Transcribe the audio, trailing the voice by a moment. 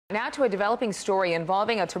Now to a developing story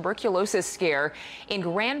involving a tuberculosis scare in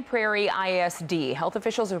Grand Prairie ISD. Health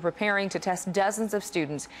officials are preparing to test dozens of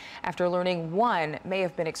students after learning one may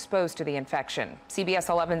have been exposed to the infection. CBS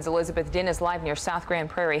 11's Elizabeth Din is live near South Grand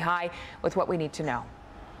Prairie High with what we need to know.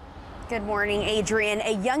 Good morning, Adrian.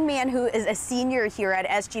 A young man who is a senior here at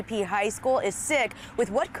SGP High School is sick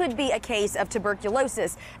with what could be a case of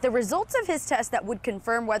tuberculosis. The results of his test that would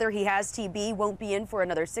confirm whether he has TB won't be in for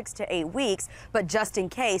another 6 to 8 weeks, but just in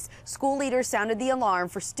case, school leaders sounded the alarm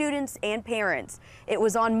for students and parents. It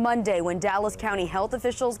was on Monday when Dallas County health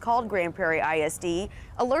officials called Grand Prairie ISD,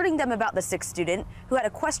 alerting them about the sick student who had a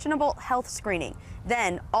questionable health screening.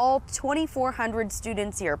 Then all 2,400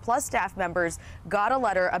 students here, plus staff members, got a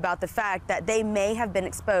letter about the fact that they may have been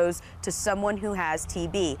exposed to someone who has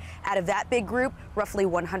TB. Out of that big group, roughly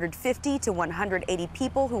 150 to 180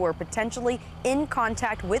 people who were potentially in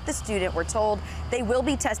contact with the student were told they will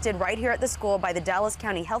be tested right here at the school by the Dallas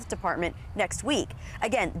County Health Department next week.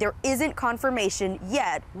 Again, there isn't confirmation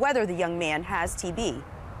yet whether the young man has TB.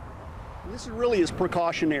 This really is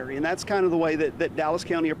precautionary, and that's kind of the way that Dallas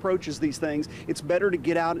County approaches these things. It's better to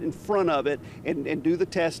get out in front of it and do the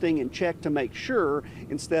testing and check to make sure,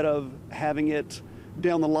 instead of having it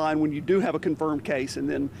down the line when you do have a confirmed case and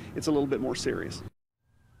then it's a little bit more serious.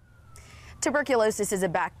 Tuberculosis is a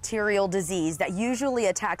bacterial disease that usually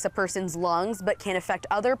attacks a person's lungs but can affect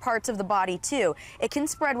other parts of the body too. It can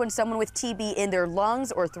spread when someone with TB in their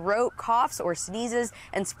lungs or throat coughs or sneezes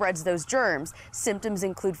and spreads those germs. Symptoms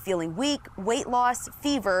include feeling weak, weight loss,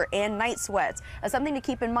 fever, and night sweats. Something to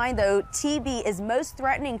keep in mind though, TB is most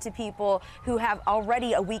threatening to people who have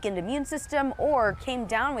already a weakened immune system or came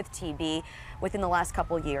down with TB within the last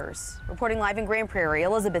couple years. Reporting live in Grand Prairie,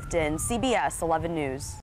 Elizabeth Din, CBS 11 News.